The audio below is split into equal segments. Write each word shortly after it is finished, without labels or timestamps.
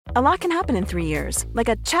A lot can happen in 3 years, like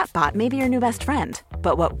a chatbot may be your new best friend.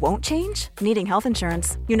 But what won't change? Needing health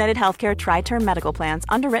insurance. United Healthcare Tri-Term Medical Plans,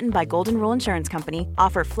 underwritten by Golden Rule Insurance Company,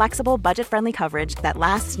 offer flexible, budget-friendly coverage that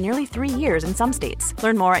lasts nearly 3 years in some states.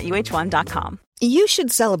 Learn more at uh1.com. You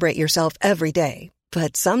should celebrate yourself every day,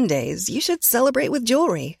 but some days you should celebrate with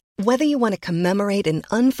jewelry. Whether you want to commemorate an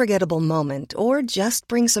unforgettable moment or just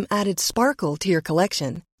bring some added sparkle to your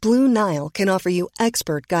collection, Blue Nile can offer you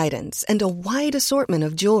expert guidance and a wide assortment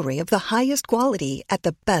of jewelry of the highest quality at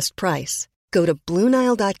the best price. Go to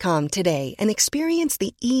BlueNile.com today and experience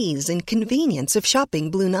the ease and convenience of shopping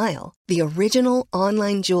Blue Nile, the original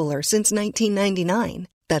online jeweler since 1999.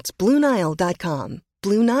 That's BlueNile.com.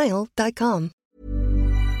 BlueNile.com.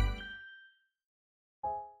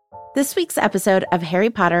 This week's episode of Harry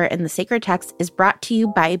Potter and the Sacred Text is brought to you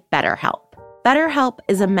by BetterHelp. BetterHelp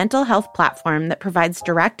is a mental health platform that provides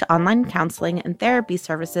direct online counseling and therapy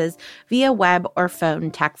services via web or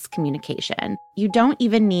phone text communication. You don't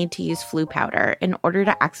even need to use flu powder in order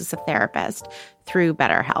to access a therapist through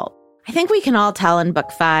BetterHelp. I think we can all tell in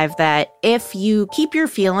Book 5 that if you keep your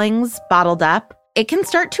feelings bottled up, it can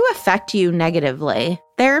start to affect you negatively.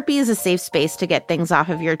 Therapy is a safe space to get things off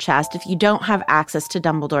of your chest if you don't have access to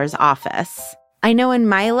Dumbledore's office. I know in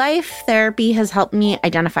my life, therapy has helped me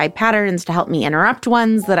identify patterns to help me interrupt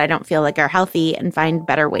ones that I don't feel like are healthy and find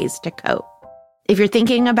better ways to cope. If you're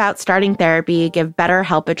thinking about starting therapy, give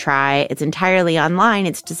BetterHelp a try. It's entirely online.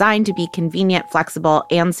 It's designed to be convenient, flexible,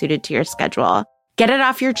 and suited to your schedule. Get it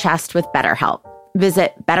off your chest with BetterHelp.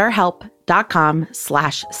 Visit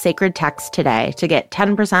BetterHelp.com/sacred text today to get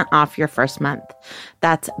 10% off your first month.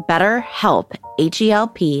 That's BetterHelp,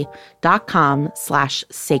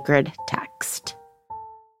 HELP.com/sacred text.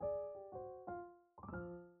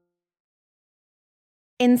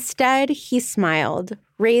 Instead, he smiled,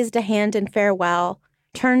 raised a hand in farewell,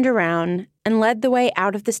 turned around, and led the way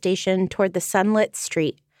out of the station toward the sunlit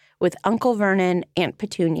street with Uncle Vernon, Aunt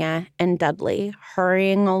Petunia, and Dudley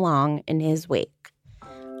hurrying along in his wake.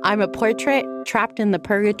 I'm a portrait trapped in the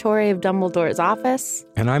purgatory of Dumbledore's office.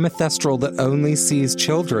 And I'm a thestral that only sees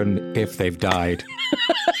children if they've died.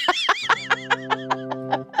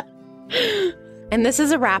 And this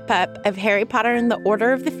is a wrap-up of Harry Potter and the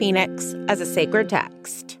Order of the Phoenix as a sacred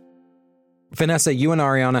text. Vanessa, you and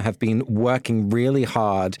Ariana have been working really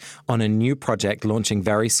hard on a new project launching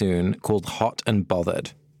very soon called Hot and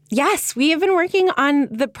Bothered. Yes, we have been working on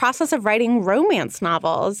the process of writing romance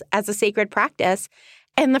novels as a sacred practice.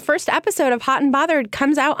 And the first episode of Hot and Bothered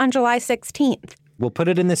comes out on July 16th. We'll put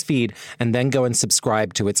it in this feed and then go and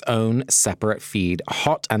subscribe to its own separate feed.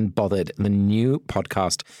 Hot and Bothered, the new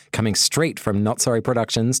podcast coming straight from Not Sorry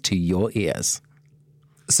Productions to your ears.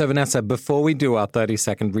 So, Vanessa, before we do our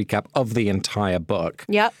 30-second recap of the entire book,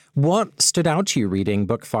 what stood out to you reading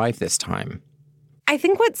Book 5 this time? I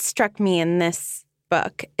think what struck me in this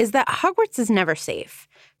book is that Hogwarts is never safe.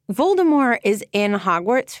 Voldemort is in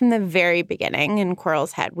Hogwarts from the very beginning in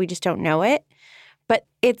Quirrell's head. We just don't know it. But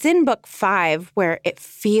it's in Book 5 where it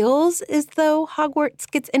feels as though Hogwarts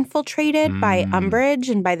gets infiltrated by Umbridge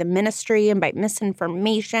and by the Ministry and by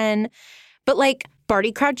misinformation. But like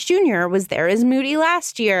Barty Crouch Jr. was there as Moody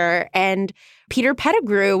last year, and Peter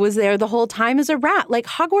Pettigrew was there the whole time as a rat. Like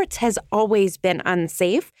Hogwarts has always been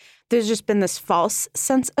unsafe. There's just been this false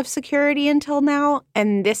sense of security until now.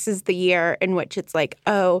 And this is the year in which it's like,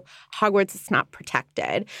 oh, Hogwarts is not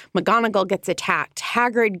protected. McGonagall gets attacked.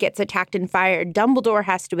 Hagrid gets attacked and fired. Dumbledore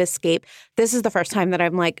has to escape. This is the first time that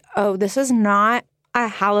I'm like, oh, this is not a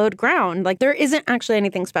hallowed ground. Like there isn't actually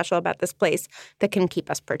anything special about this place that can keep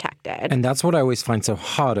us protected. And that's what I always find so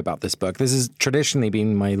hard about this book. This has traditionally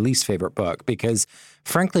been my least favorite book because,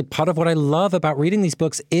 frankly, part of what I love about reading these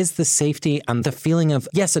books is the safety and the feeling of,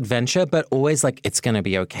 yes, adventure, but always like it's going to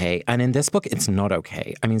be okay. And in this book, it's not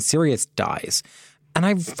okay. I mean, Sirius dies. And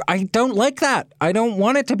I don't like that. I don't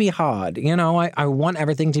want it to be hard. You know, I want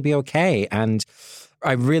everything to be okay. And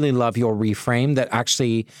I really love your reframe that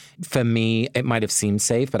actually, for me, it might have seemed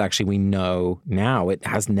safe, but actually we know now it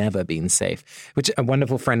has never been safe, which a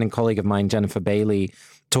wonderful friend and colleague of mine, Jennifer Bailey,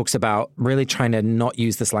 talks about really trying to not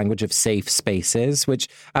use this language of safe spaces, which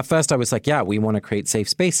at first I was like, yeah, we want to create safe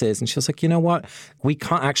spaces. And she was like, you know what? We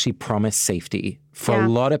can't actually promise safety for a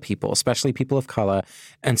lot of people, especially people of color.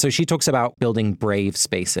 And so she talks about building brave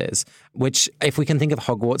spaces, which if we can think of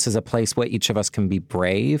Hogwarts as a place where each of us can be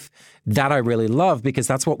brave, that I really love because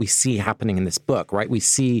that's what we see happening in this book, right? We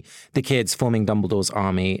see the kids forming Dumbledore's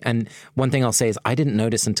army. And one thing I'll say is I didn't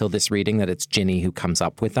notice until this reading that it's Ginny who comes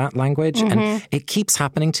up with that language. And it keeps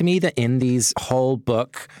happening to me that in these whole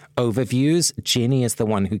book overviews, Ginny is the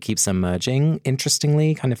one who keeps emerging,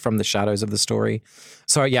 interestingly, kind of from the shadows of the story.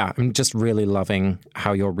 So yeah, I'm just really loving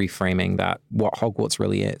how you're reframing that, what Hogwarts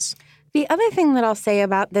really is. The other thing that I'll say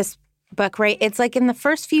about this book, right, it's like in the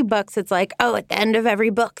first few books, it's like, oh, at the end of every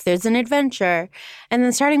book, there's an adventure. And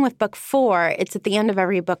then starting with book 4, it's at the end of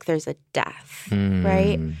every book, there's a death,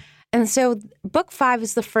 right? And so book 5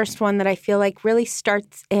 is the first one that I feel like really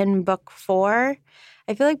starts in book 4.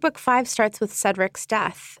 I feel like book 5 starts with Cedric's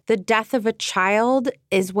death. The death of a child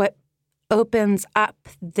is what opens up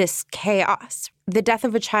this chaos. The death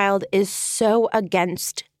of a child is so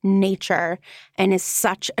against nature and is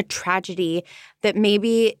such a tragedy that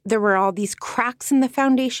maybe there were all these cracks in the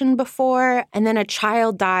foundation before, and then a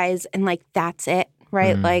child dies and like that's it,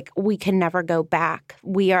 right? Like we can never go back.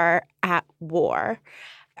 We are at war.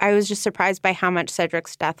 I was just surprised by how much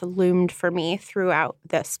Cedric's death loomed for me throughout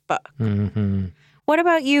this book. What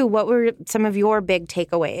about you? What were some of your big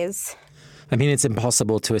takeaways? I mean, it's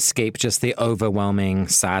impossible to escape just the overwhelming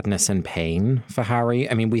sadness and pain for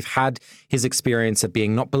Harry. I mean, we've had his experience of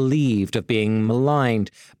being not believed, of being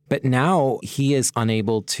maligned, but now he is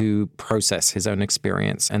unable to process his own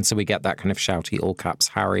experience. And so we get that kind of shouty, all caps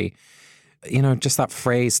Harry. You know, just that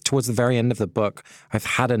phrase towards the very end of the book, I've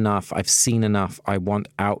had enough, I've seen enough, I want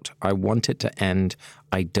out, I want it to end,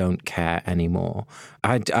 I don't care anymore.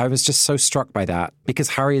 I was just so struck by that because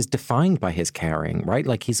Harry is defined by his caring, right?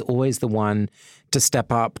 Like he's always the one to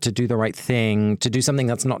step up, to do the right thing, to do something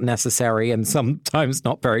that's not necessary and sometimes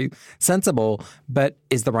not very sensible, but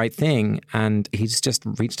is the right thing. And he's just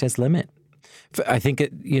reached his limit. I think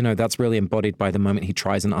that's really embodied by the moment he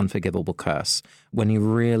tries an unforgivable curse. When he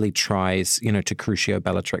really tries, to Crucio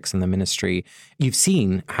Bellatrix in the Ministry, you've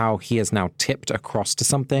seen how he has now tipped across to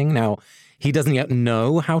something. Now, he doesn't yet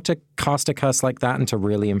know how to cast a curse like that and to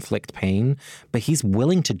really inflict pain, but he's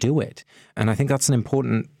willing to do it. And I think that's an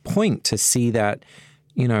important point to see that,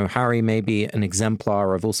 Harry may be an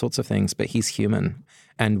exemplar of all sorts of things, but he's human.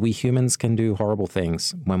 And we humans can do horrible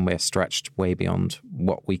things when we're stretched way beyond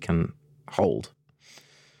what we can hold.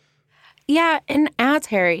 Yeah, and as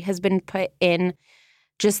Harry has been put in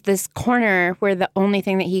just this corner where the only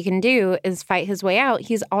thing that he can do is fight his way out,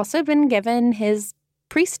 he's also been given his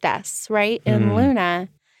priestess, right, in Luna.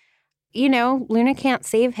 Luna can't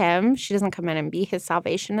save him. She doesn't come in and be his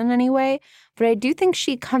salvation in any way. But I do think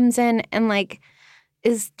she comes in and,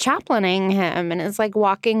 is chaplaining him and is,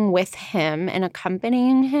 walking with him and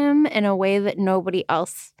accompanying him in a way that nobody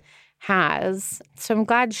else has. So I'm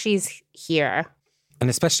glad she's here. And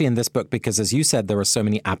especially in this book, because as you said, there are so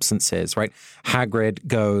many absences, right? Hagrid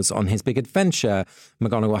goes on his big adventure.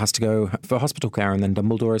 McGonagall has to go for hospital care, and then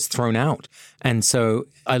Dumbledore is thrown out. And so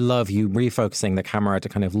I love you refocusing the camera to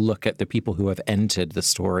kind of look at the people who have entered the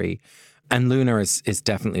story. And Luna is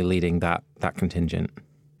definitely leading that contingent.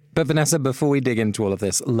 But Vanessa, before we dig into all of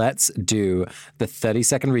this, let's do the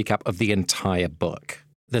 30-second recap of the entire book.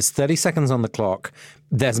 There's 30 seconds on the clock.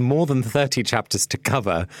 There's more than 30 chapters to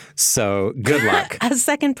cover, so good luck. A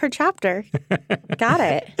second per chapter. Got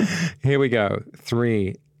it. Here we go.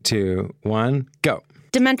 3, 2, 1, go.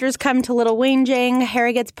 Dementors come to Little Whinging.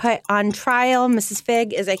 Harry gets put on trial. Mrs.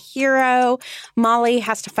 Fig is a hero. Molly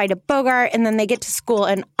has to fight a Bogart, and then they get to school,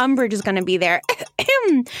 and Umbridge is going to be there.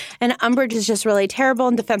 And Umbridge is just really terrible,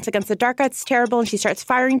 and Defense Against the Dark Arts is terrible, and she starts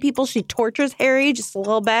firing people. She tortures Harry just a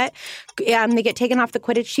little bit. They get taken off the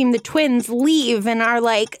Quidditch team. The twins leave and are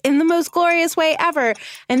in the most glorious way ever.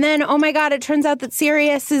 And then, oh my God, it turns out that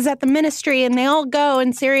Sirius is at the Ministry, and they all go,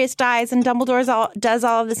 and Sirius dies, and Dumbledore does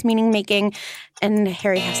all of this meaning-making, and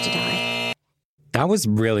Harry has to die. That was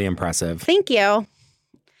really impressive. Thank you.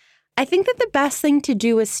 I think that the best thing to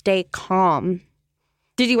do is stay calm.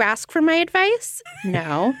 Did you ask for my advice?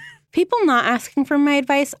 No. People not asking for my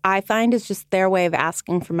advice, I find, is just their way of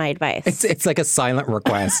asking for my advice. It's like a silent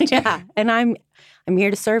request. Yeah, and I'm here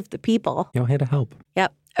to serve the people. You're here to help.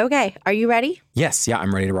 Yep. Okay, are you ready? Yes,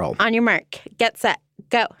 I'm ready to roll. On your mark, get set,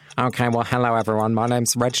 go. Okay, well, hello everyone. My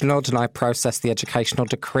name's Reginald and I process the educational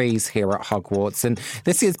decrees here at Hogwarts. And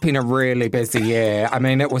this has been a really busy year. I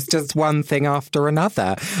mean, it was just one thing after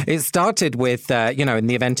another. It started with, in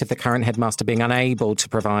the event of the current headmaster being unable to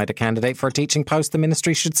provide a candidate for a teaching post, the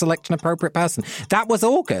ministry should select an appropriate person. That was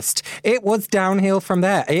August. It was downhill from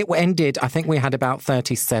there. It ended, I think we had about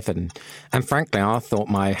 37. And frankly, I thought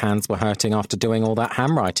my hands were hurting after doing all that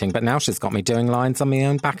handwriting. But now she's got me doing lines on my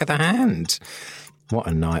own back of the hand. What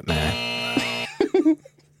a nightmare.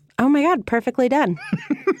 Oh my God, perfectly done.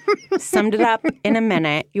 Summed it up in a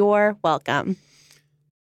minute. You're welcome.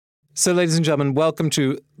 So, ladies and gentlemen, welcome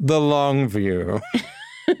to The Long View.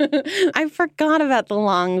 I forgot about the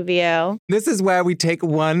long view. This is where we take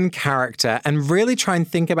one character and really try and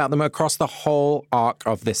think about them across the whole arc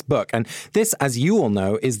of this book. And this, as you all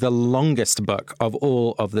know, is the longest book of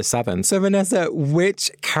all of the 7. So Vanessa,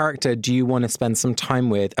 which character do you want to spend some time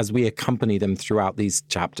with as we accompany them throughout these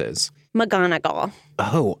chapters? McGonagall.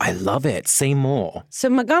 Oh, I love it. Say more. So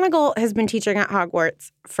McGonagall has been teaching at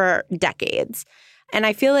Hogwarts for decades. And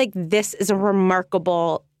I feel like this is a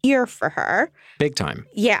remarkable year for her. Big time.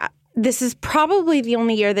 Yeah. This is probably the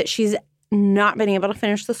only year that she's not been able to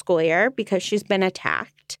finish the school year because she's been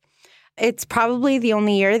attacked. It's probably the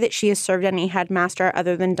only year that she has served any headmaster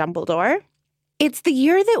other than Dumbledore. It's the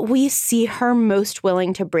year that we see her most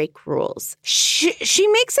willing to break rules. She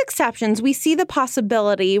makes exceptions. We see the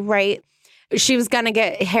possibility, right? She was going to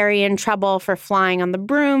get Harry in trouble for flying on the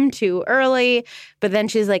broom too early. But then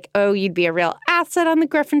she's like, oh, you'd be a real asset on the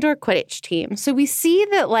Gryffindor Quidditch team. So we see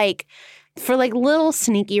that, like, for like little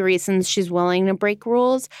sneaky reasons, she's willing to break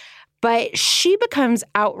rules. But she becomes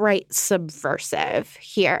outright subversive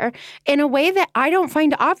here in a way that I don't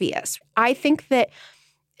find obvious. I think that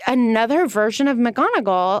another version of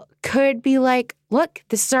McGonagall could be like, look,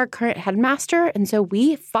 this is our current headmaster, and so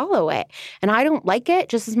we follow it. And I don't like it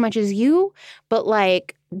just as much as you, but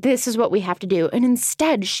like, this is what we have to do. And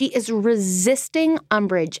instead, she is resisting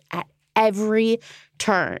Umbridge at every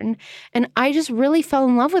turn. And I just really fell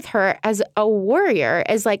in love with her as a warrior,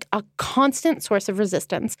 as like a constant source of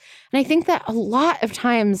resistance. And I think that a lot of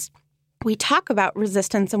times we talk about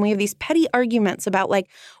resistance and we have these petty arguments about like,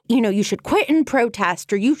 you know, you should quit and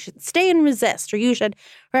protest, or you should stay and resist, or you should,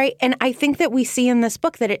 right? And I think that we see in this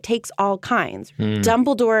book that it takes all kinds.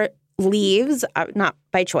 Dumbledore leaves, not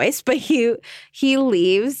by choice, but he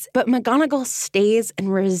leaves. But McGonagall stays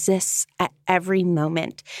and resists at every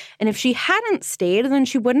moment. And if she hadn't stayed, then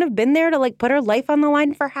she wouldn't have been there to like put her life on the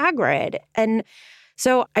line for Hagrid. And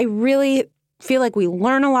so I really feel like we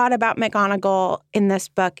learn a lot about McGonagall in this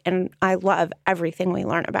book, and I love everything we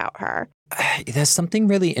learn about her. There's something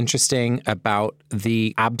really interesting about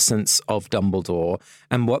the absence of Dumbledore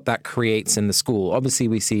and what that creates in the school. Obviously,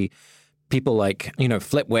 we see people like, you know,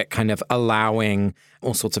 Flitwick kind of allowing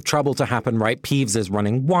all sorts of trouble to happen, right? Peeves is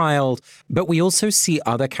running wild. But we also see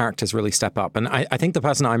other characters really step up. And I think the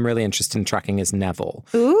person I'm really interested in tracking is Neville.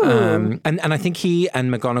 Ooh. And I think he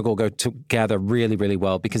and McGonagall go together really, really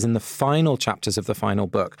well, because in the final chapters of the final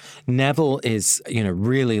book, Neville is, you know,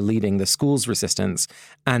 really leading the school's resistance.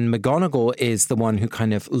 And McGonagall is the one who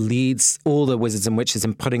kind of leads all the wizards and witches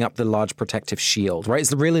in putting up the large protective shield, right?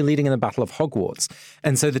 It's really leading in the Battle of Hogwarts.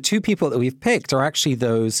 And so the two people that we've picked are actually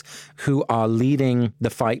those who are leading the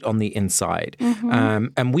fight on the inside.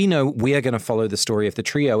 And we know we are going to follow the story of the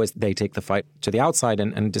trio as they take the fight to the outside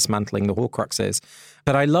and dismantling the Horcruxes.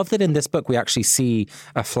 But I love that in this book we actually see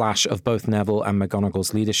a flash of both Neville and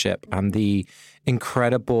McGonagall's leadership and the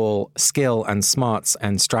incredible skill and smarts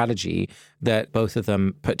and strategy that both of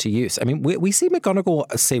them put to use. I mean, we see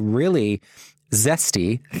McGonagall say really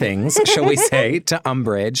zesty things, shall we say, to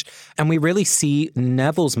Umbridge. And we really see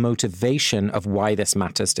Neville's motivation of why this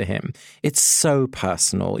matters to him. It's so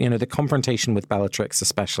personal. You know, the confrontation with Bellatrix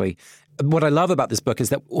especially. What I love about this book is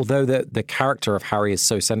that although the character of Harry is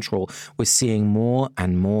so central, we're seeing more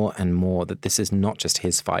and more and more that this is not just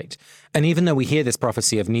his fight. And even though we hear this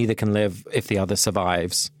prophecy of neither can live if the other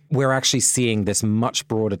survives, we're actually seeing this much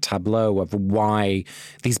broader tableau of why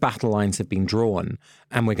these battle lines have been drawn.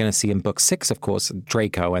 And we're going to see in book 6, of course,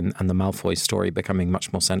 Draco and the Malfoy story becoming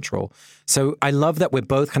much more central. So I love that we're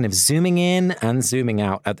both kind of zooming in and zooming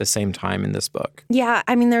out at the same time in this book. Yeah,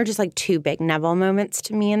 I mean, there are just like two big Neville moments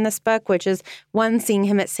to me in this book, which is one, seeing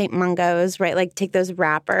him at St. Mungo's, right? Like take those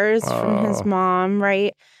wrappers from his mom,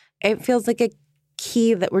 right? It feels like a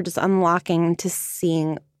key that we're just unlocking to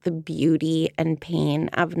seeing the beauty and pain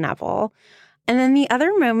of Neville. And then the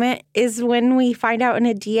other moment is when we find out in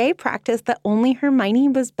a DA practice that only Hermione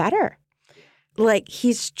was better. Like,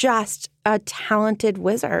 he's just a talented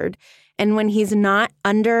wizard. And when he's not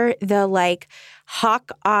under the, like,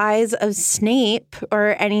 hawk eyes of Snape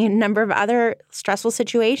or any number of other stressful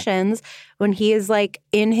situations, when he is, like,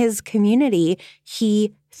 in his community,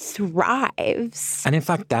 he thrives. And in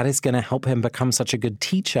fact, that is going to help him become such a good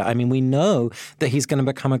teacher. I mean, we know that he's going to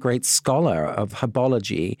become a great scholar of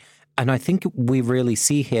herbology. And I think we really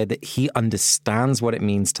see here that he understands what it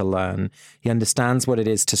means to learn. He understands what it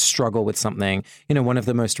is to struggle with something. You know, one of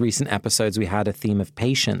the most recent episodes, we had a theme of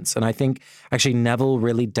patience. And I think actually Neville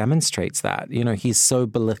really demonstrates that. You know, he's so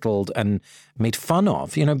belittled and made fun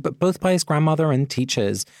of, you know, but both by his grandmother and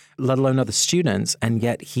teachers, let alone other students. And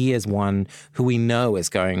yet he is one who we know is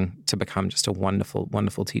going to become just a wonderful,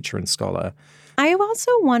 wonderful teacher and scholar. I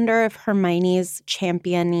also wonder if Hermione's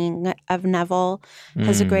championing of Neville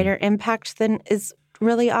has a greater impact than is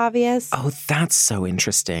really obvious. Oh, that's so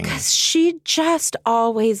interesting. Because she just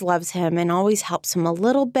always loves him and always helps him a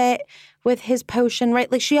little bit with his potion,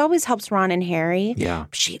 right? Like, she always helps Ron and Harry. Yeah.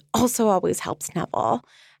 She also always helps Neville.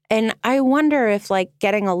 And I wonder if, like,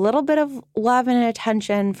 getting a little bit of love and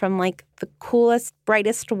attention from, like, the coolest,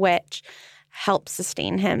 brightest witch helps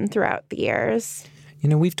sustain him throughout the years. You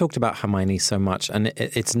know, we've talked about Hermione so much, and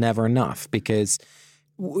it's never enough because,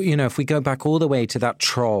 you know, if we go back all the way to that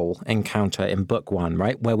troll encounter in book 1,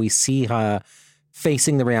 right, where we see her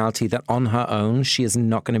facing the reality that on her own, she is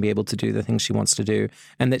not going to be able to do the things she wants to do,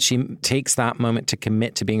 and that she takes that moment to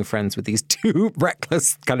commit to being friends with these two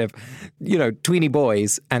reckless kind of, you know, tweeny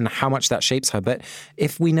boys, and how much that shapes her. But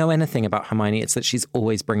if we know anything about Hermione, it's that she's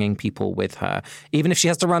always bringing people with her. Even if she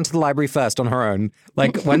has to run to the library first on her own,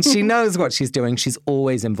 like once she knows what she's doing, she's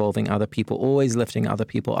always involving other people, always lifting other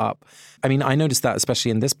people up. I mean, I noticed that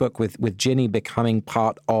especially in this book with Ginny becoming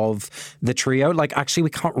part of the trio. Like, actually, we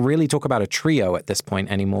can't really talk about a trio at this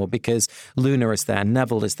point anymore because Luna is there,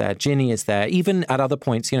 Neville is there, Ginny is there. Even at other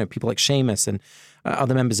points, you know, people like Seamus and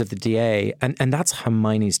other members of the DA. And that's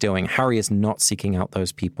Hermione's doing. Harry is not seeking out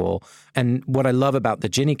those people. And what I love about the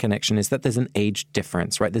Ginny connection is that there's an age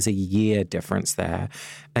difference, right? There's a year difference there.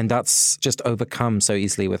 And that's just overcome so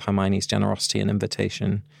easily with Hermione's generosity and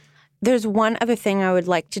invitation. There's one other thing I would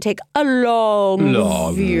like to take a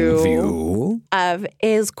long view of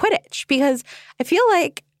is Quidditch, because I feel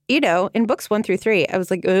like, you know, in books 1 through 3, I was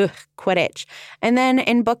like, ugh, Quidditch. And then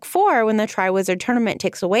in book 4, when the Triwizard Tournament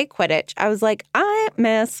takes away Quidditch, I was like, I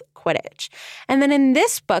miss Quidditch. And then in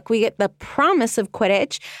this book, we get the promise of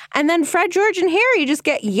Quidditch, and then Fred, George, and Harry just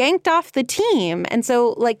get yanked off the team. And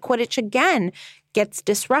so, like, Quidditch again gets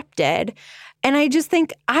disrupted. And I just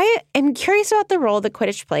think I am curious about the role that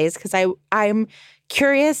Quidditch plays, because I'm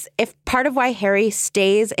curious if part of why Harry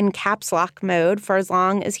stays in caps lock mode for as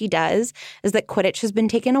long as he does is that Quidditch has been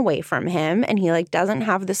taken away from him, and he like doesn't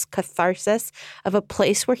have this catharsis of a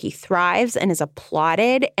place where he thrives and is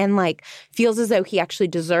applauded and like feels as though he actually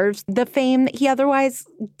deserves the fame that he otherwise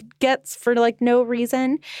gets for like no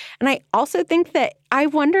reason. And I also think that I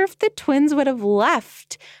wonder if the twins would have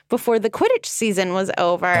left before the Quidditch season was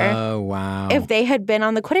over. Oh, wow. If they had been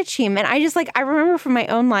on the Quidditch team. And I just like, I remember from my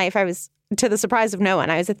own life, I was, to the surprise of no one,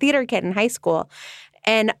 I was a theater kid in high school.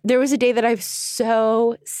 And there was a day that I was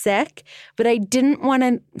so sick, but I didn't want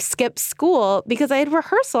to skip school because I had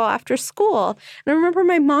rehearsal after school. And I remember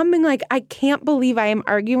my mom being like, I can't believe I am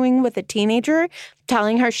arguing with a teenager,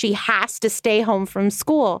 telling her she has to stay home from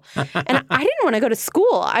school. And I didn't want to go to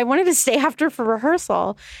school. I wanted to stay after for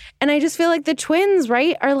rehearsal. And I just feel like the twins,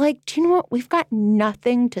 right, are like, do you know what? We've got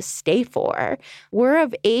nothing to stay for. We're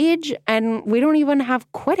of age and we don't even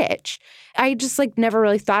have Quidditch. I just like never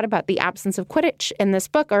really thought about the absence of Quidditch in this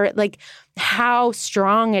book, or like how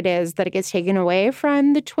strong it is that it gets taken away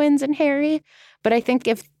from the twins and Harry. But I think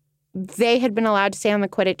if they had been allowed to stay on the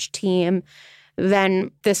Quidditch team, then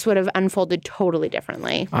this would have unfolded totally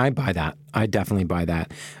differently. I buy that. I definitely buy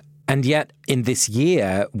that. And yet, in this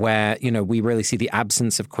year where, you know, we really see the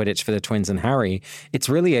absence of Quidditch for the twins and Harry, it's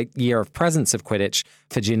really a year of presence of Quidditch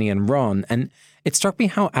for Ginny and Ron. And it struck me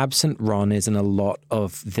how absent Ron is in a lot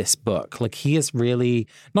of this book. Like, he is really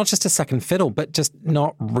not just a second fiddle, but just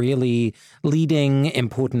not really leading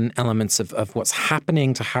important elements of what's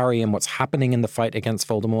happening to Harry and what's happening in the fight against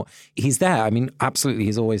Voldemort. He's there. I mean, absolutely,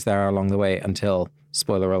 he's always there along the way until,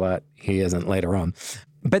 spoiler alert, he isn't later on.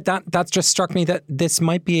 But that just struck me that this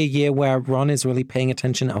might be a year where Ron is really paying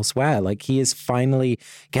attention elsewhere. Like, he is finally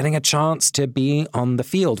getting a chance to be on the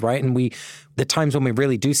field, right? And the times when we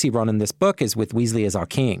really do see Ron in this book is with Weasley as our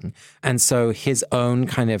king. And so his own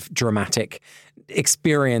kind of dramatic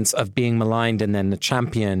experience of being maligned and then the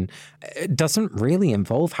champion doesn't really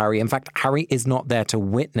involve Harry. In fact, Harry is not there to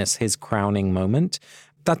witness his crowning moment.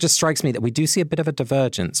 That just strikes me that we do see a bit of a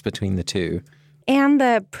divergence between the two. And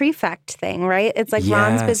the prefect thing, right? It's like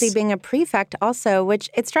Ron's busy being a prefect also, which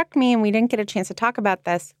it struck me, and we didn't get a chance to talk about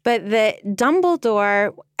this, but that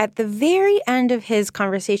Dumbledore, at the very end of his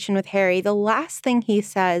conversation with Harry, the last thing he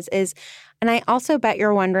says is, and I also bet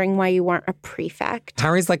you're wondering why you weren't a prefect.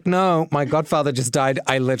 Harry's like, no, my godfather just died.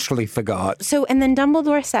 I literally forgot. So, and then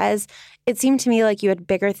Dumbledore says, it seemed to me like you had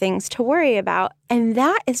bigger things to worry about. And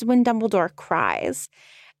that is when Dumbledore cries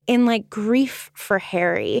in like grief for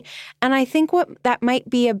Harry. And I think what that might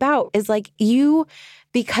be about is like you,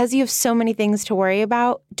 because you have so many things to worry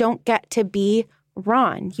about, don't get to be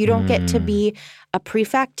Ron. You don't get to be a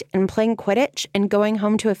prefect and playing Quidditch and going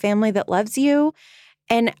home to a family that loves you.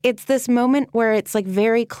 And it's this moment where it's like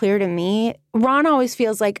very clear to me. Ron always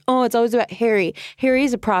feels like, oh, it's always about Harry.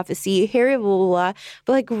 Harry's a prophecy. Harry, blah, blah, blah.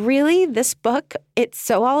 But like, really, this book, it's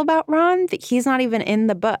so all about Ron that he's not even in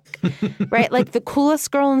the book, right? Like the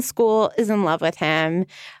coolest girl in school is in love with him.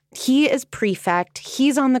 He is prefect.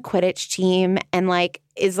 He's on the Quidditch team and like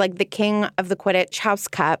is like the king of the Quidditch House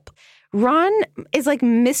Cup. Ron is like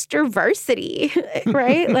Mr. Varsity,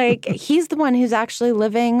 right? Like he's the one who's actually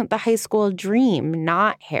living the high school dream,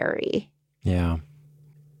 not Harry. Yeah.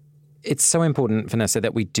 It's so important, Vanessa,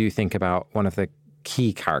 that we do think about one of the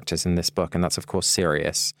key characters in this book, and that's, of course,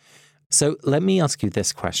 Sirius. So let me ask you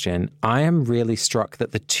this question. I am really struck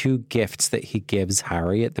that the two gifts that he gives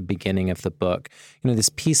Harry at the beginning of the book, this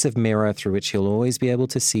piece of mirror through which he'll always be able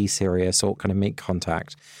to see Sirius or kind of make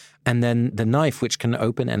contact, and then the knife, which can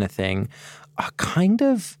open anything, are kind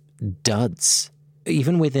of duds.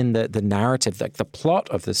 Even within the narrative, like the plot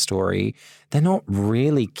of the story, they're not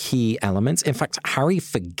really key elements. In fact, Harry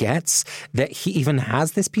forgets that he even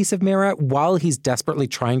has this piece of mirror while he's desperately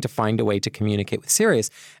trying to find a way to communicate with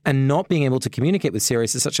Sirius. And not being able to communicate with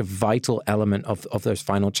Sirius is such a vital element of those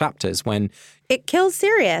final chapters when... It kills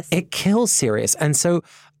Sirius. It kills Sirius. And so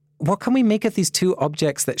what can we make of these two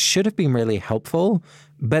objects that should have been really helpful,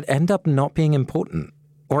 but end up not being important,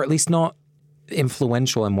 or at least not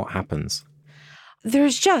influential in what happens?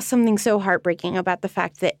 There's just something so heartbreaking about the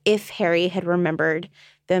fact that if Harry had remembered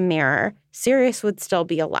the mirror, Sirius would still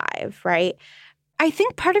be alive, right? I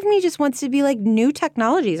think part of me just wants to be like, new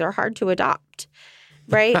technologies are hard to adopt,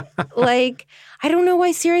 right? Like, I don't know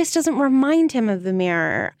why Sirius doesn't remind him of the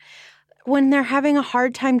mirror. When they're having a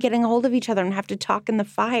hard time getting a hold of each other and have to talk in the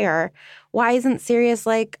fire, why isn't Sirius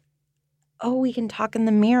like, oh, we can talk in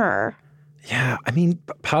the mirror? Yeah, I mean,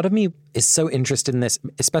 part of me is so interested in this,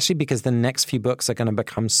 especially because the next few books are going to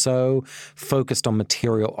become so focused on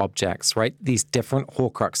material objects, right? These different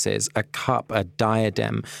Horcruxes, a cup, a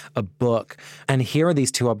diadem, a book. And here are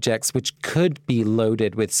these two objects which could be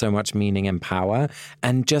loaded with so much meaning and power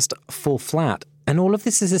and just fall flat. And all of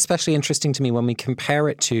this is especially interesting to me when we compare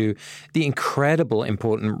it to the incredible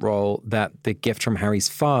important role that the gift from Harry's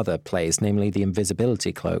father plays, namely the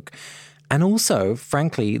invisibility cloak. And also,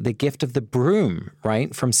 frankly, the gift of the broom,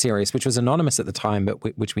 right, from Sirius, which was anonymous at the time,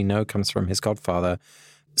 but which we know comes from his godfather.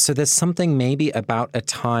 So there's something maybe about a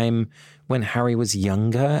time when Harry was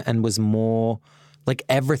younger and was more, like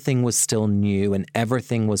everything was still new and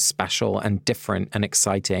everything was special and different and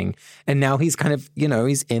exciting. And now he's kind of,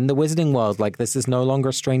 he's in the wizarding world. Like, this is no longer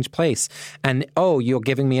a strange place. And, oh, you're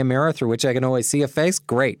giving me a mirror through which I can always see a face?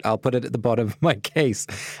 Great. I'll put it at the bottom of my case.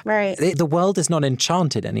 Right. The world is not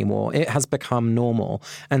enchanted anymore. It has become normal.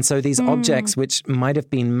 And so these objects, which might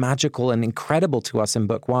have been magical and incredible to us in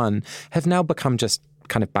book one, have now become just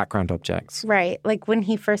kind of background objects. Right. Like when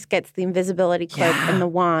he first gets the invisibility cloak and the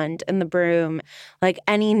wand and the broom, like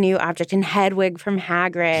any new object, and Hedwig from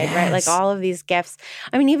Hagrid, right? Like all of these gifts.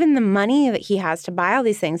 I mean, even the money that he has to buy all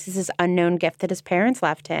these things is this unknown gift that his parents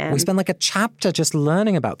left him. We spend like a chapter just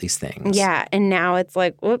learning about these things. Yeah. And now it's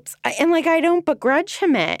like, whoops. And like, I don't begrudge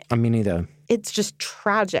him it. I mean, neither. It's just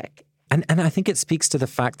tragic. And I think it speaks to the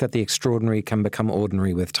fact that the extraordinary can become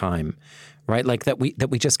ordinary with time. Right? Like that we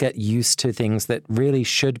just get used to things that really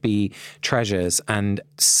should be treasures and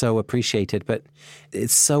so appreciated. But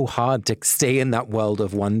it's so hard to stay in that world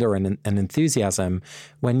of wonder and enthusiasm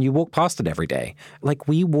when you walk past it every day. Like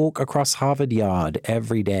we walk across Harvard Yard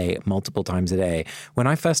every day, multiple times a day. When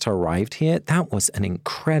I first arrived here, that was an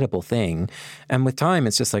incredible thing. And with time,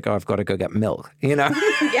 it's just like, oh, I've got to go get milk,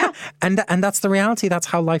 Yeah. And that's the reality. That's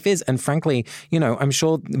how life is. And frankly, I'm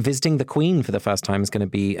sure visiting the Queen for the first time is going to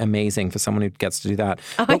be amazing for someone who gets to do that.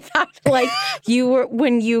 Oh, I thought like you were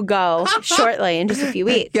when you go shortly in just a few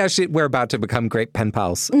weeks. Yeah, we're about to become great pen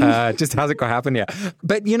pals. Just hasn't quite happened yet.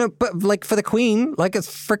 But, but like for the Queen, like it's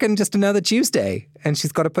freaking just another Tuesday and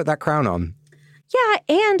she's got to put that crown on. Yeah,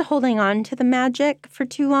 and holding on to the magic for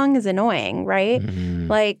too long is annoying, right? Mm-hmm.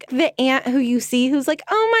 Like the aunt who you see who's like,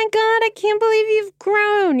 oh my God, I can't believe you've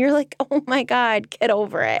grown. You're like, oh my God, get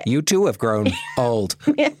over it. You too have grown old.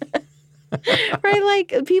 Right?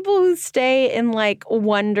 Like people who stay in like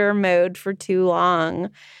wonder mode for too long.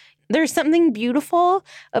 There's something beautiful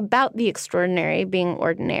about the extraordinary being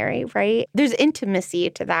ordinary, right? There's intimacy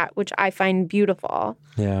to that, which I find beautiful.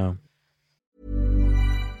 Yeah.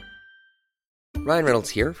 Ryan Reynolds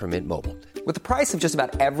here from Mint Mobile. With the price of just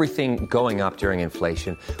about everything going up during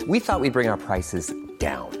inflation, we thought we'd bring our prices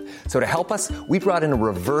down. So to help us, we brought in a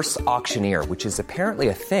reverse auctioneer, which is apparently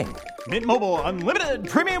a thing. Mint Mobile Unlimited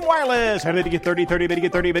Premium Wireless. How to get 30, 30, bit to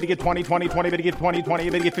get 30, bit to get 20, 20, 20, bit to get 20, 20,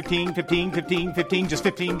 bit to get 15, 15, 15, 15, just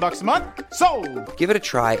 $15 a month? Sold! Give it a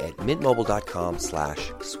try at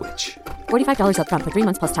mintmobile.com/switch. $45 up front for 3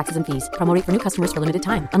 months plus taxes and fees. Promo rate for new customers for limited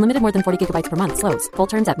time. Unlimited more than 40 gigabytes per month. Slows full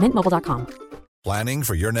terms at mintmobile.com. Planning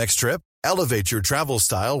for your next trip? Elevate your travel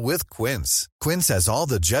style with Quince. Quince has all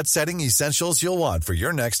the jet-setting essentials you'll want for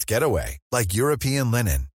your next getaway, like European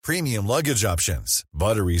linen, premium luggage options,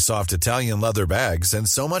 buttery soft Italian leather bags, and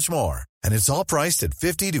so much more. And it's all priced at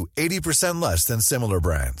 50 to 80% less than similar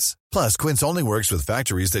brands. Plus, Quince only works with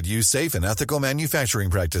factories that use safe and ethical manufacturing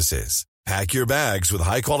practices. Pack your bags with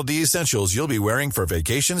high-quality essentials you'll be wearing for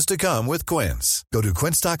vacations to come with Quince. Go to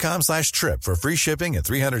quince.com/trip for free shipping and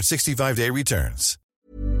 365-day returns.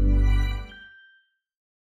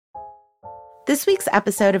 This week's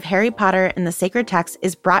episode of Harry Potter and the Sacred Text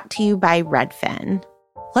is brought to you by Redfin.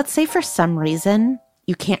 Let's say for some reason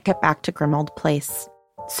you can't get back to Grimmauld Place,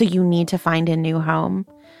 so you need to find a new home.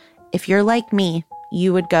 If you're like me,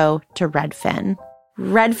 you would go to Redfin.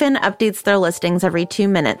 Redfin updates their listings every 2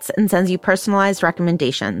 minutes and sends you personalized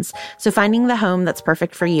recommendations, so finding the home that's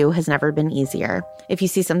perfect for you has never been easier. If you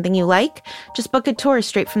see something you like, just book a tour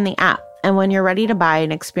straight from the app. And when you're ready to buy,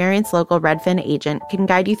 an experienced local Redfin agent can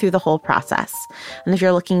guide you through the whole process. And if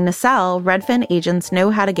you're looking to sell, Redfin agents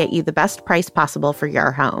know how to get you the best price possible for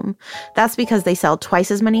your home. That's because they sell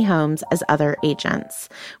twice as many homes as other agents.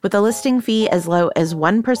 With a listing fee as low as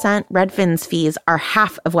 1%, Redfin's fees are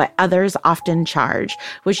half of what others often charge,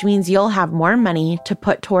 which means you'll have more money to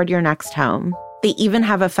put toward your next home. They even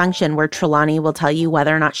have a function where Trelawney will tell you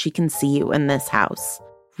whether or not she can see you in this house.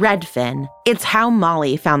 Redfin. It's how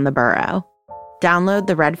Molly found the burrow. Download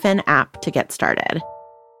the Redfin app to get started.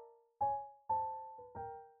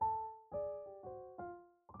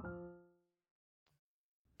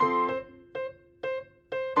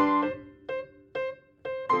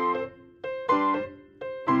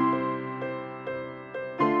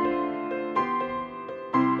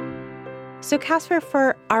 So, Casper,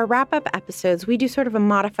 for our wrap-up episodes, we do sort of a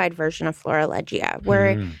modified version of Florilegia,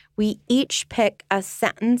 where we each pick a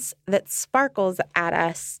sentence that sparkles at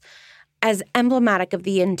us as emblematic of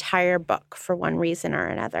the entire book for one reason or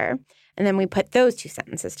another. And then we put those two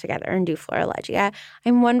sentences together and do Florilegia.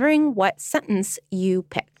 I'm wondering what sentence you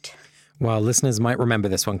picked. Well, listeners might remember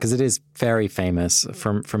this one because it is very famous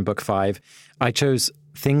from Book 5. I chose,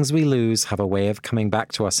 "Things we lose have a way of coming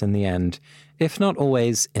back to us in the end, if not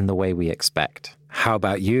always in the way we expect." How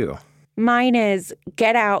about you? Mine is,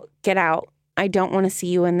 "Get out, get out. I don't want to see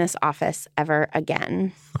you in this office ever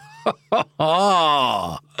again."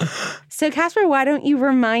 So, Casper, why don't you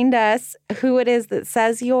remind us who it is that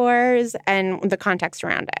says yours and the context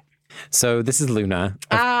around it? So this is Luna.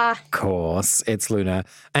 Of course, it's Luna.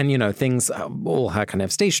 And, you know, things, all her kind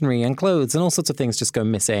of stationery and clothes and all sorts of things just go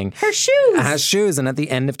missing. Her shoes. Her shoes. And at the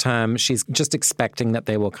end of term, she's just expecting that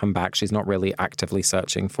they will come back. She's not really actively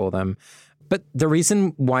searching for them. But the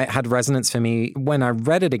reason why it had resonance for me, when I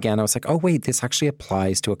read it again, I was like, oh, wait, this actually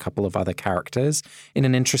applies to a couple of other characters in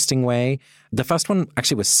an interesting way. The first one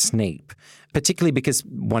actually was Snape, particularly because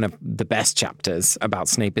one of the best chapters about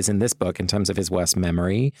Snape is in this book in terms of his worst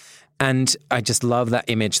memory. And I just love that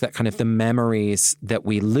image that kind of the memories that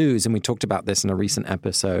we lose, and we talked about this in a recent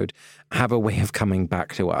episode, have a way of coming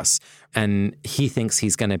back to us. And he thinks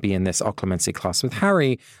he's going to be in this occlumency class with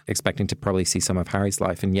Harry, expecting to probably see some of Harry's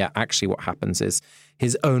life. And yet actually what happens is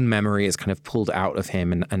his own memory is kind of pulled out of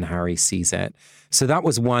him and Harry sees it. So that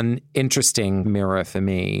was one interesting mirror for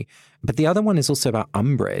me. But the other one is also about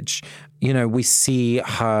Umbridge. You know, we see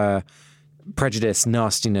her prejudice,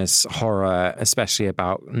 nastiness, horror, especially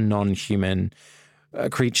about non-human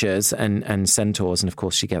creatures and centaurs. And of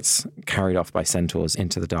course, she gets carried off by centaurs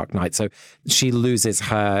into the Dark Knight. So she loses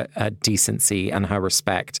her decency and her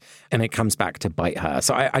respect, and it comes back to bite her.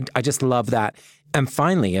 So I just love that. And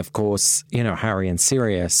finally, of course, you know, Harry and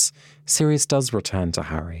Sirius. Sirius does return to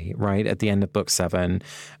Harry, right, at the end of Book 7.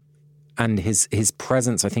 And his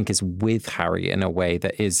presence, I think, is with Harry in a way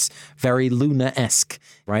that is very Luna-esque,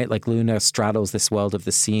 right? Like Luna straddles this world of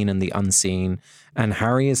the seen and the unseen. And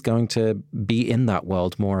Harry is going to be in that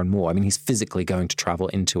world more and more. I mean, he's physically going to travel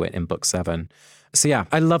into it in Book 7. So yeah,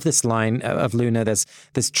 I love this line of Luna. There's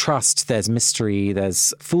trust, there's mystery,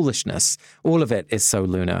 there's foolishness. All of it is so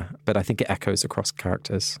Luna, but I think it echoes across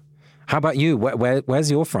characters. How about you?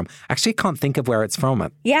 Where's yours from? Actually, I can't think of where it's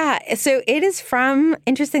from. Yeah, so it is from,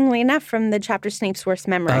 interestingly enough, from the chapter Snape's Worst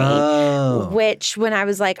Memory, which when I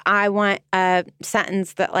was like, I want a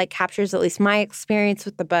sentence that like captures at least my experience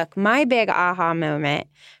with the book, my big aha moment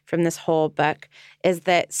from this whole book is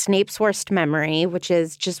that Snape's Worst Memory, which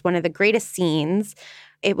is just one of the greatest scenes,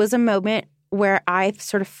 it was a moment where I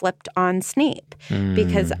sort of flipped on Snape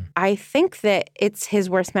because I think that it's his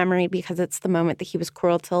worst memory because it's the moment that he was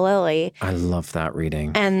cruel to Lily. I love that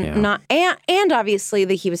reading. And and obviously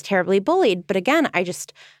that he was terribly bullied. But again, I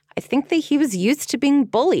think that he was used to being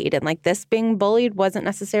bullied, and like this being bullied wasn't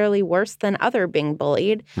necessarily worse than other being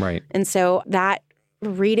bullied. Right. And so that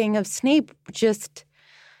reading of Snape just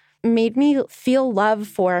made me feel love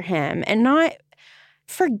for him and not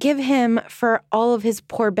forgive him for all of his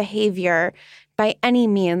poor behavior by any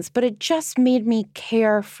means, but it just made me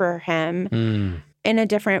care for him in a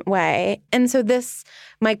different way. And so this,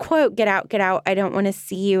 my quote, get out, I don't want to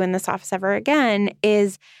see you in this office ever again,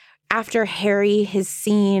 is after Harry has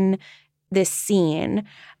seen this scene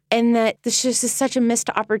and that this just is such a missed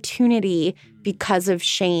opportunity because of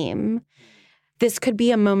shame. This could be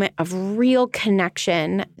a moment of real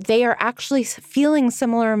connection. They are actually feeling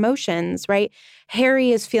similar emotions, right?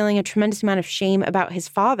 Harry is feeling a tremendous amount of shame about his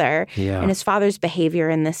father and his father's behavior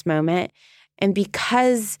in this moment. And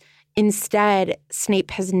because instead Snape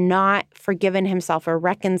has not forgiven himself or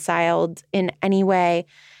reconciled in any way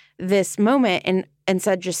this moment and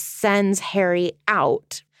instead just sends Harry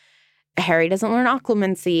out. Harry doesn't learn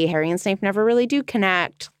occlumency. Harry and Snape never really do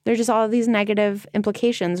connect. There's just all of these negative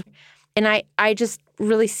implications. And I just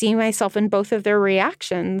really see myself in both of their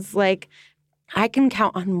reactions. Like, I can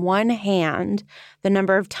count on one hand the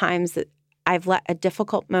number of times that I've let a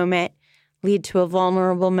difficult moment lead to a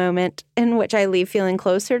vulnerable moment in which I leave feeling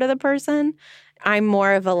closer to the person. I'm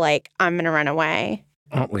more of a like, I'm going to run away.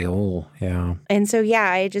 Aren't we all? Yeah. And so,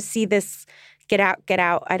 yeah, I just see this get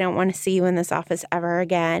out. I don't want to see you in this office ever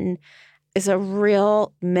again is a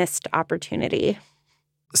real missed opportunity.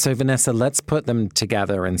 So, Vanessa, let's put them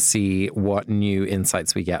together and see what new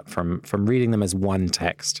insights we get from reading them as one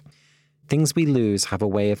text. Things we lose have a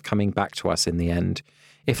way of coming back to us in the end,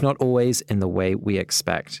 if not always in the way we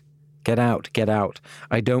expect. Get out.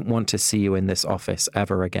 I don't want to see you in this office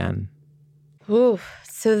ever again. Ooh,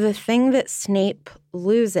 so the thing that Snape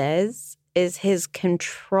loses is his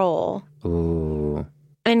control. Ooh.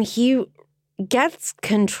 And he gets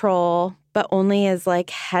control, but only as like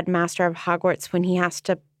headmaster of Hogwarts when he has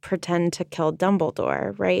to pretend to kill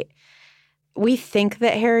Dumbledore, right? We think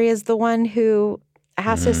that Harry is the one who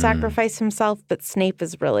has to sacrifice himself, but Snape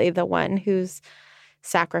is really the one who's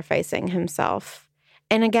sacrificing himself.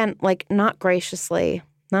 And again, like not graciously,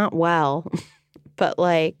 not well, but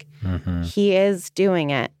like he is doing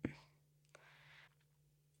it.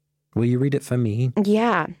 Will you read it for me?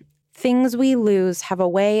 Yeah. Things we lose have a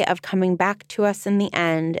way of coming back to us in the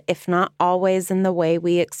end, if not always in the way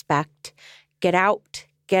we expect. Get out.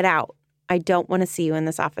 I don't want to see you in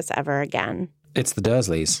this office ever again. It's the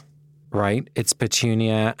Dursleys, right? It's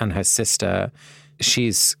Petunia and her sister.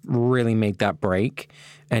 She's really made that break.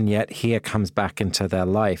 And yet here comes back into their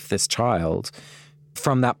life, this child,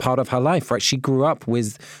 from that part of her life, right? She grew up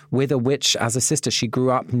with a witch as a sister. She grew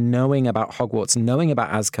up knowing about Hogwarts, knowing about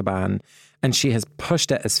Azkaban, and she has pushed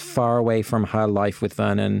it as far away from her life with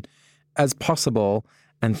Vernon as possible.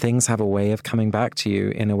 And things have a way of coming back to you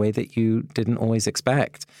in a way that you didn't always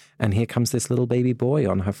expect. And here comes this little baby boy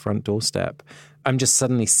on her front doorstep. I'm just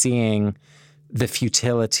suddenly seeing the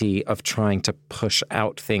futility of trying to push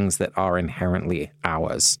out things that are inherently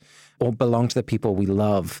ours or belong to the people we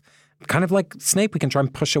love. Kind of like Snape, we can try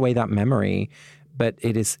and push away that memory, but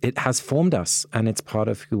it has formed us and it's part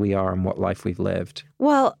of who we are and what life we've lived.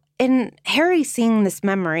 Well, and Harry seeing this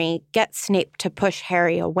memory gets Snape to push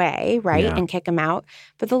Harry away, right, and kick him out.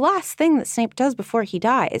 But the last thing that Snape does before he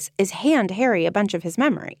dies is hand Harry a bunch of his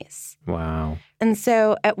memories. Wow. And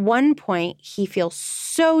so at one point, he feels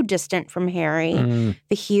so distant from Harry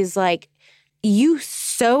that he's like, you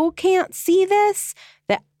so can't see this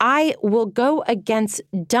that I will go against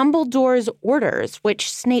Dumbledore's orders,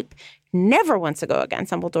 which Snape never wants to go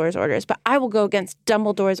against Dumbledore's orders, but I will go against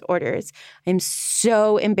Dumbledore's orders. I'm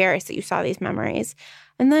so embarrassed that you saw these memories.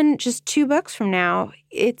 And then just 2 books from now,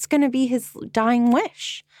 it's going to be his dying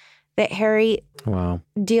wish that Harry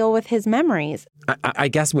deal with his memories. I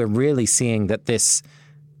guess we're really seeing that this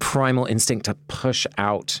primal instinct to push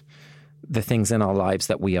out the things in our lives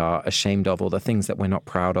that we are ashamed of or the things that we're not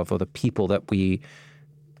proud of or the people that we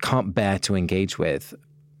can't bear to engage with,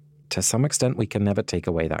 to some extent, we can never take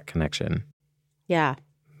away that connection. Yeah.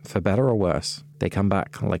 For better or worse, they come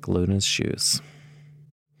back like Luna's shoes.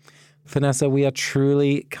 Vanessa, we are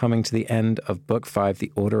truly coming to the end of Book 5,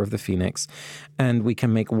 The Order of the Phoenix, and we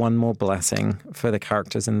can make one more blessing for the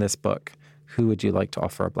characters in this book. Who would you like to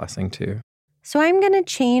offer a blessing to? So I'm going to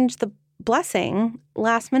change the blessing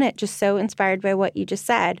last minute, just so inspired by what you just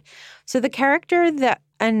said. So the character that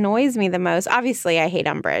annoys me the most, obviously I hate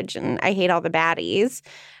Umbridge and I hate all the baddies,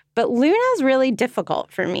 but Luna's really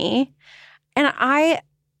difficult for me. And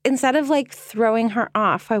instead of like throwing her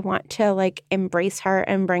off, I want to like embrace her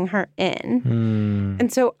and bring her in.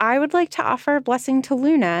 And so I would like to offer a blessing to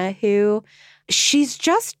Luna, who she's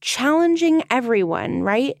just challenging everyone,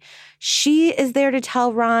 right? She is there to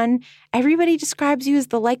tell Ron, everybody describes you as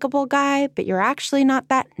the likable guy, but you're actually not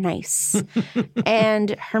that nice. And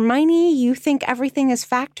Hermione, you think everything is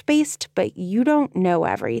fact-based, but you don't know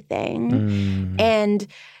everything. And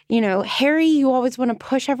Harry, you always want to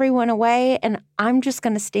push everyone away, and I'm just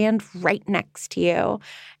going to stand right next to you.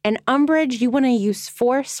 And Umbridge, you want to use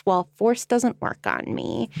force, well, force doesn't work on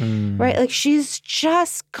me, right? Like, she's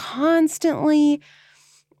just constantly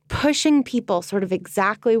pushing people sort of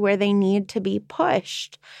exactly where they need to be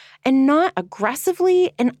pushed, and not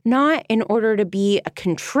aggressively and not in order to be a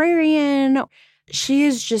contrarian. She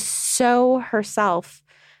is just so herself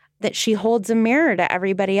that she holds a mirror to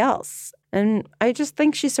everybody else. And I just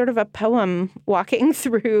think she's sort of a poem walking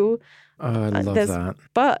through this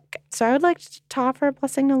book. So I would like to offer a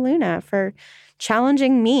blessing to Luna for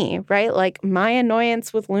challenging me, right? Like, my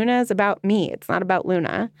annoyance with Luna is about me. It's not about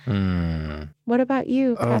Luna. What about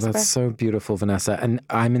you, Casper? Oh, that's so beautiful, Vanessa. And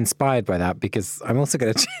I'm inspired by that because I'm also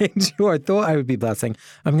going to change who I thought I would be blessing.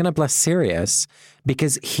 I'm going to bless Sirius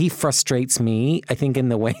because he frustrates me, I think, in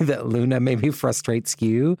the way that Luna maybe frustrates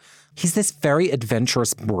you. He's this very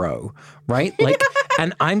adventurous bro, right? Like,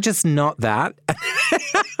 and I'm just not that.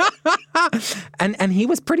 And he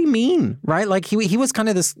was pretty mean, right? Like, he was kind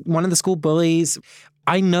of one of the school bullies.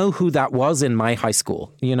 I know who that was in my high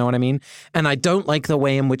school. You know what I mean? And I don't like the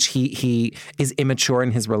way in which he is immature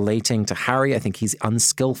in his relating to Harry. I think he's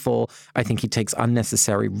unskillful. I think he takes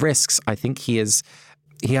unnecessary risks. I think he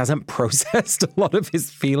hasn't processed a lot of his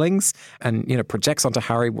feelings and, projects onto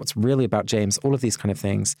Harry what's really about James, all of these kind of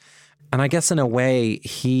things. And I guess in a way,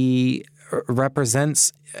 he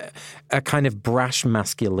represents a kind of brash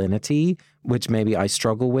masculinity, which maybe I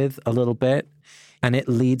struggle with a little bit. And it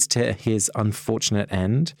leads to his unfortunate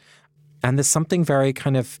end. And there's something very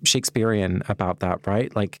kind of Shakespearean about that,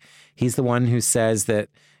 right? Like, he's the one who says that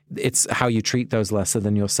it's how you treat those lesser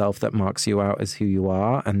than yourself that marks you out as who you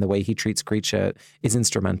are. And the way he treats Kreacher is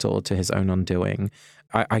instrumental to his own undoing.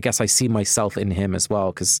 I guess I see myself in him as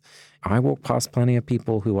well, because I walk past plenty of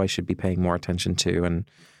people who I should be paying more attention to. And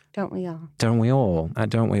don't we all? Don't we all?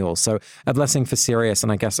 Don't we all? So a blessing for Sirius,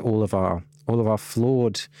 and I guess all of our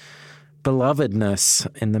flawed belovedness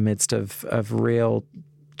in the midst of real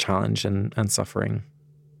challenge and suffering.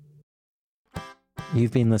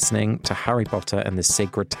 You've been listening to Harry Potter and the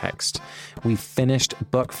Sacred Text. We've finished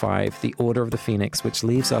Book 5, The Order of the Phoenix, which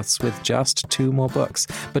leaves us with just 2 more books.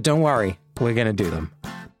 But don't worry, we're going to do them.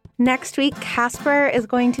 Next week, Casper is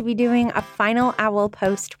going to be doing a final Owl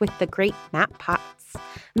post with the great Matt Potts.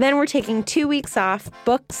 Then we're taking 2 weeks off.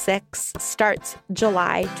 Book 6 starts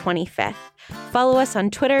July 25th. Follow us on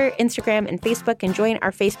Twitter, Instagram, and Facebook, and join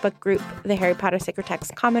our Facebook group, the Harry Potter Sacred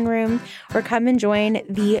Text Common Room, or come and join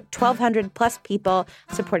the 1,200 plus people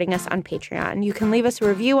supporting us on Patreon. You can leave us a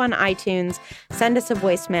review on iTunes, send us a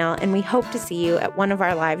voicemail, and we hope to see you at one of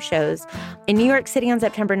our live shows in New York City on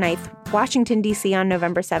September 9th, Washington, D.C. on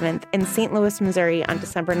November 7th, and St. Louis, Missouri on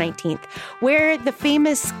December 19th, where the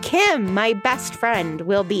famous Kim, my best friend,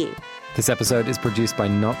 will be. This episode is produced by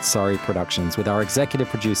Not Sorry Productions with our executive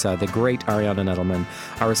producer, the great Ariana Nettleman,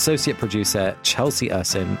 our associate producer, Chelsea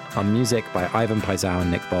Ursin, our music by Ivan Paisau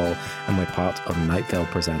and Nick Boll, and we're part of Night Vale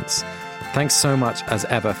Presents. Thanks so much, as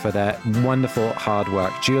ever, for their wonderful hard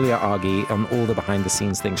work. Julia Argy on all the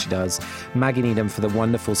behind-the-scenes things she does. Maggie Needham for the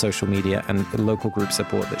wonderful social media and local group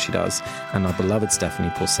support that she does. And our beloved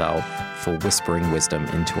Stephanie Purcell for whispering wisdom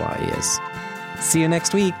into our ears. See you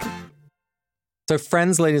next week. So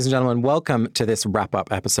friends, ladies and gentlemen, welcome to this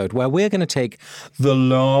wrap-up episode where we're going to take the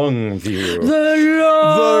long view.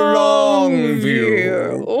 The long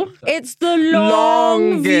view. It's the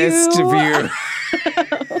longest view.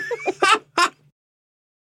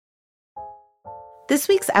 This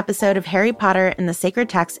week's episode of Harry Potter and the Sacred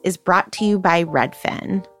Text is brought to you by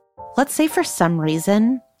Redfin. Let's say for some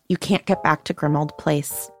reason you can't get back to Grimmauld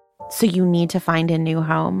Place, so you need to find a new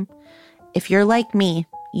home. If you're like me,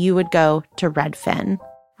 you would go to Redfin.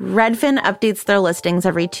 Redfin updates their listings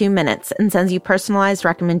every 2 minutes and sends you personalized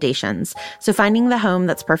recommendations, so finding the home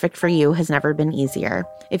that's perfect for you has never been easier.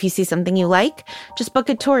 If you see something you like, just book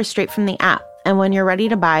a tour straight from the app. And when you're ready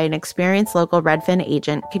to buy, an experienced local Redfin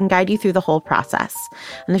agent can guide you through the whole process.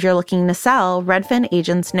 And if you're looking to sell, Redfin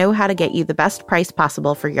agents know how to get you the best price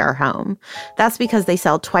possible for your home. That's because they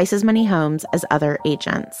sell twice as many homes as other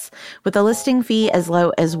agents. With a listing fee as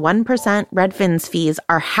low as 1%, Redfin's fees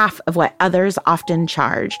are half of what others often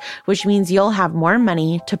charge, which means you'll have more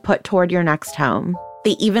money to put toward your next home.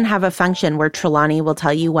 They even have a function where Trelawney will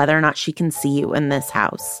tell you whether or not she can see you in this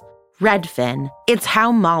house. Redfin. It's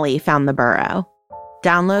how Molly found the burrow.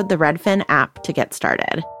 Download the Redfin app to get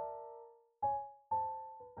started.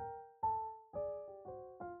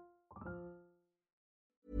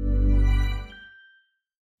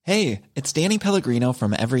 Hey, it's Danny Pellegrino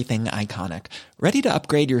from Everything Iconic. Ready to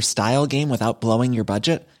upgrade your style game without blowing your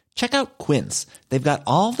budget? Check out Quince. They've got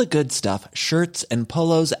all the good stuff, shirts and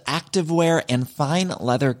polos, activewear, and fine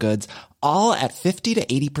leather goods, all at 50 to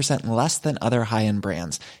 80% less than other high-end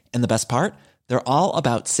brands. And the best part? They're all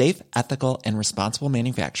about safe, ethical, and responsible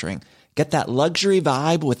manufacturing. Get that luxury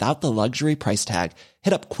vibe without the luxury price tag.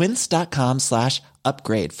 Hit up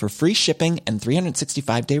quince.com/upgrade for free shipping and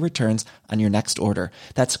 365-day returns on your next order.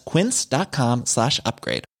 That's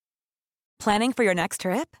quince.com/upgrade. Planning for your next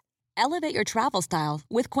trip? Elevate your travel style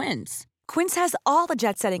with Quince. Quince has all the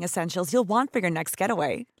jet-setting essentials you'll want for your next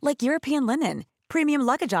getaway, like European linen, premium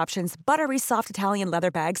luggage options, buttery soft Italian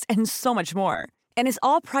leather bags, and so much more. And is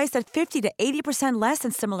all priced at 50 to 80% less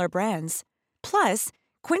than similar brands. Plus,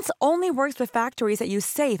 Quince only works with factories that use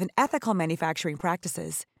safe and ethical manufacturing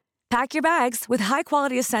practices. Pack your bags with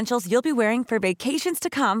high-quality essentials you'll be wearing for vacations to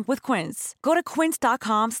come with Quince. Go to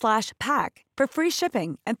quince.com/pack for free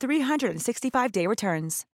shipping and 365-day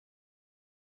returns.